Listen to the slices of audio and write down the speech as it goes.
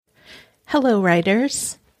Hello,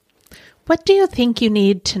 writers. What do you think you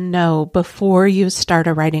need to know before you start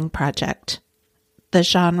a writing project? The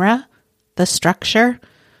genre, the structure,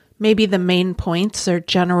 maybe the main points or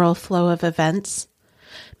general flow of events.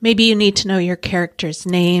 Maybe you need to know your characters'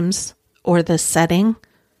 names or the setting.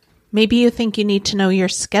 Maybe you think you need to know your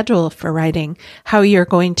schedule for writing, how you're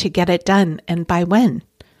going to get it done and by when.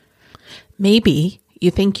 Maybe you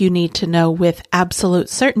think you need to know with absolute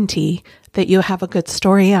certainty that you have a good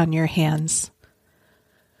story on your hands.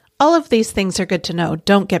 All of these things are good to know,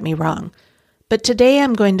 don't get me wrong. But today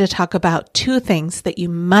I'm going to talk about two things that you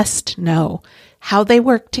must know, how they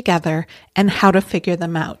work together, and how to figure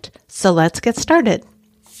them out. So let's get started.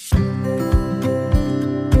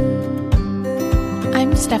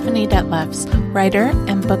 I'm Stephanie Detlefs, writer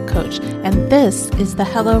and book coach, and this is the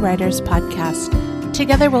Hello Writers podcast.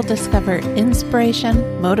 Together we'll discover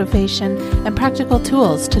inspiration, motivation, and practical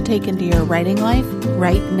tools to take into your writing life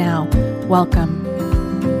right now. Welcome.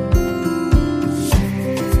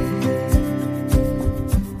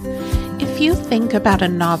 If you think about a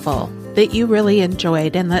novel that you really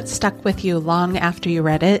enjoyed and that stuck with you long after you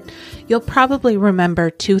read it, you'll probably remember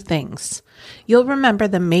two things. You'll remember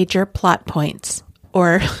the major plot points,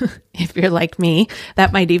 or if you're like me,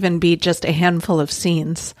 that might even be just a handful of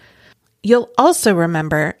scenes. You'll also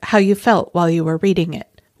remember how you felt while you were reading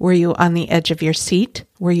it. Were you on the edge of your seat?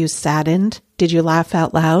 Were you saddened? Did you laugh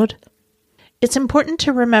out loud? It's important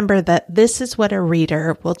to remember that this is what a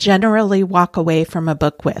reader will generally walk away from a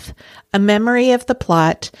book with, a memory of the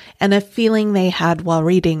plot and a feeling they had while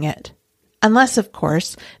reading it. Unless, of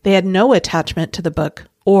course, they had no attachment to the book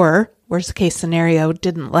or, worst case scenario,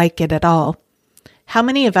 didn't like it at all. How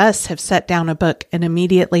many of us have set down a book and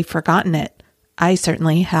immediately forgotten it? I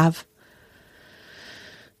certainly have.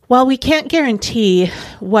 While we can't guarantee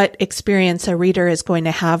what experience a reader is going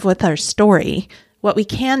to have with our story, what we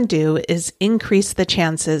can do is increase the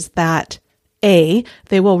chances that A,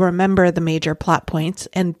 they will remember the major plot points,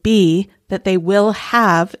 and B, that they will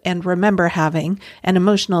have and remember having an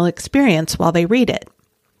emotional experience while they read it.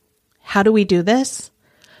 How do we do this?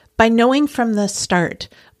 By knowing from the start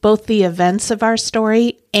both the events of our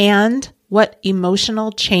story and what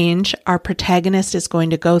emotional change our protagonist is going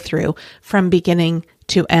to go through from beginning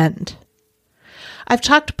to end. I've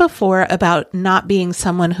talked before about not being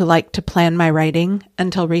someone who liked to plan my writing,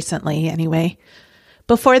 until recently anyway.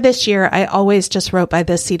 Before this year, I always just wrote by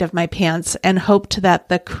the seat of my pants and hoped that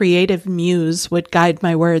the creative muse would guide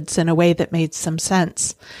my words in a way that made some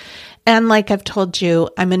sense. And like I've told you,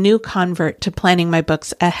 I'm a new convert to planning my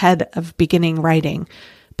books ahead of beginning writing,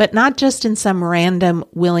 but not just in some random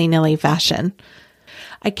willy-nilly fashion.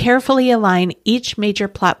 I carefully align each major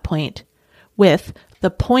plot point with the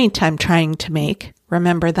point I'm trying to make.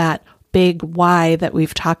 Remember that big why that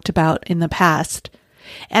we've talked about in the past.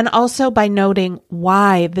 And also by noting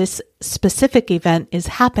why this specific event is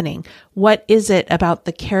happening. What is it about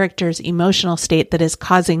the character's emotional state that is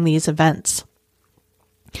causing these events?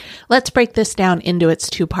 Let's break this down into its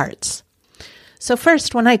two parts. So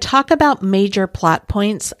first, when I talk about major plot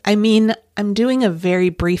points, I mean I'm doing a very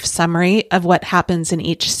brief summary of what happens in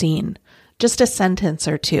each scene. Just a sentence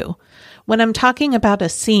or two. When I'm talking about a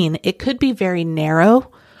scene, it could be very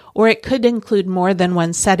narrow, or it could include more than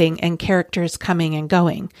one setting and characters coming and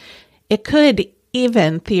going. It could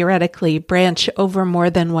even theoretically branch over more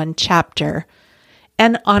than one chapter.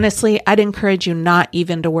 And honestly, I'd encourage you not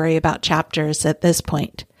even to worry about chapters at this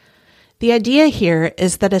point. The idea here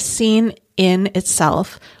is that a scene in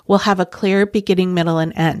itself will have a clear beginning, middle,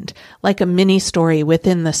 and end, like a mini story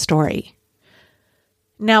within the story.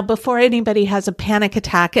 Now, before anybody has a panic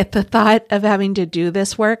attack at the thought of having to do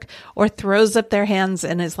this work or throws up their hands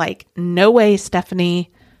and is like, no way,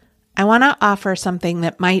 Stephanie, I want to offer something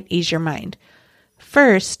that might ease your mind.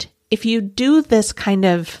 First, if you do this kind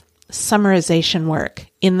of summarization work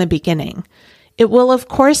in the beginning, it will, of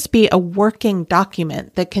course, be a working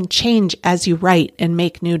document that can change as you write and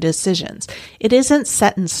make new decisions. It isn't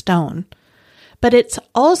set in stone. But it's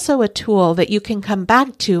also a tool that you can come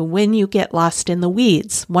back to when you get lost in the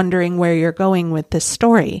weeds, wondering where you're going with this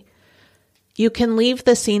story. You can leave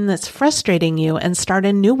the scene that's frustrating you and start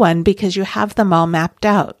a new one because you have them all mapped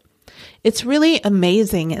out. It's really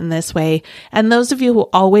amazing in this way, and those of you who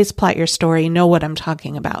always plot your story know what I'm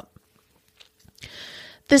talking about.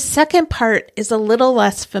 The second part is a little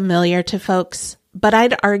less familiar to folks, but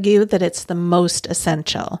I'd argue that it's the most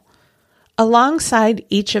essential. Alongside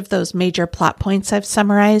each of those major plot points I've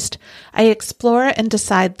summarized, I explore and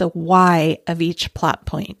decide the why of each plot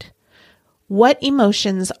point. What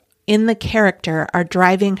emotions in the character are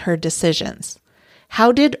driving her decisions?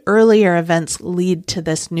 How did earlier events lead to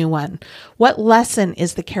this new one? What lesson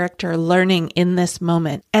is the character learning in this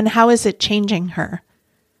moment, and how is it changing her?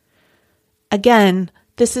 Again,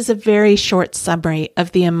 this is a very short summary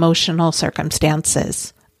of the emotional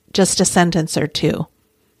circumstances, just a sentence or two.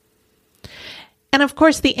 And of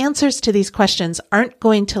course, the answers to these questions aren't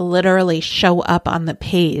going to literally show up on the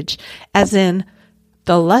page, as in,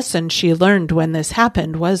 the lesson she learned when this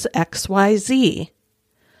happened was XYZ.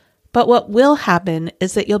 But what will happen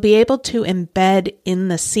is that you'll be able to embed in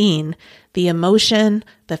the scene the emotion,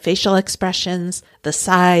 the facial expressions, the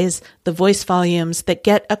size, the voice volumes that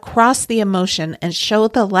get across the emotion and show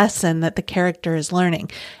the lesson that the character is learning.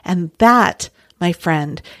 And that, my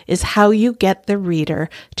friend, is how you get the reader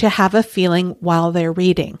to have a feeling while they're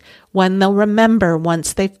reading, one they'll remember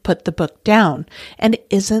once they've put the book down. And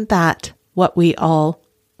isn't that what we all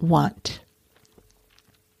want?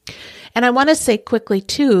 And I want to say quickly,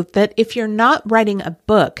 too, that if you're not writing a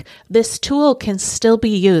book, this tool can still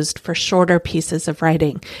be used for shorter pieces of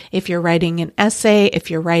writing. If you're writing an essay,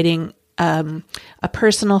 if you're writing a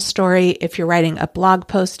personal story, if you're writing a blog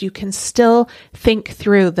post, you can still think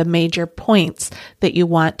through the major points that you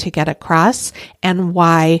want to get across and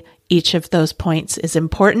why each of those points is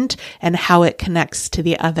important and how it connects to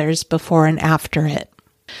the others before and after it.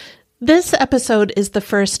 This episode is the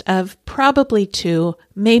first of probably 2,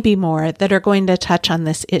 maybe more, that are going to touch on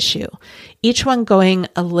this issue, each one going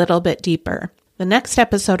a little bit deeper. The next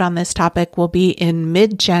episode on this topic will be in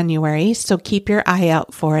mid-January, so keep your eye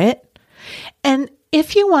out for it. And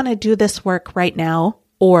if you want to do this work right now,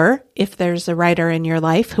 or if there's a writer in your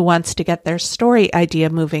life who wants to get their story idea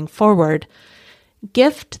moving forward,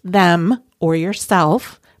 gift them or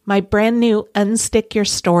yourself my brand new Unstick Your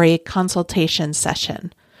Story consultation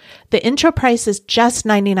session. The intro price is just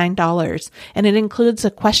 $99, and it includes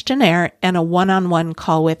a questionnaire and a one-on-one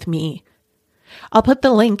call with me. I'll put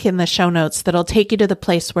the link in the show notes that'll take you to the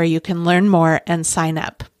place where you can learn more and sign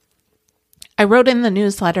up. I wrote in the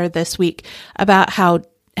newsletter this week about how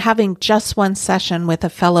having just one session with a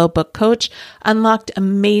fellow book coach unlocked a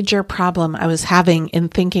major problem I was having in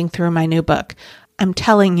thinking through my new book. I'm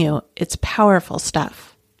telling you, it's powerful stuff.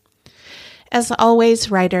 As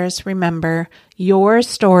always, writers, remember, your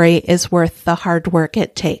story is worth the hard work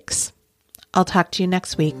it takes. I'll talk to you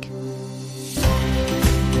next week.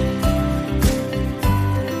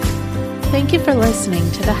 Thank you for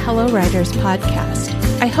listening to the Hello Writers podcast.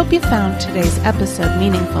 I hope you found today's episode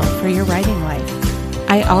meaningful for your writing life.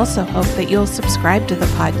 I also hope that you'll subscribe to the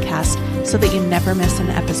podcast so that you never miss an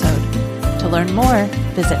episode. To learn more,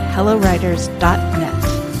 visit hellowriters.net.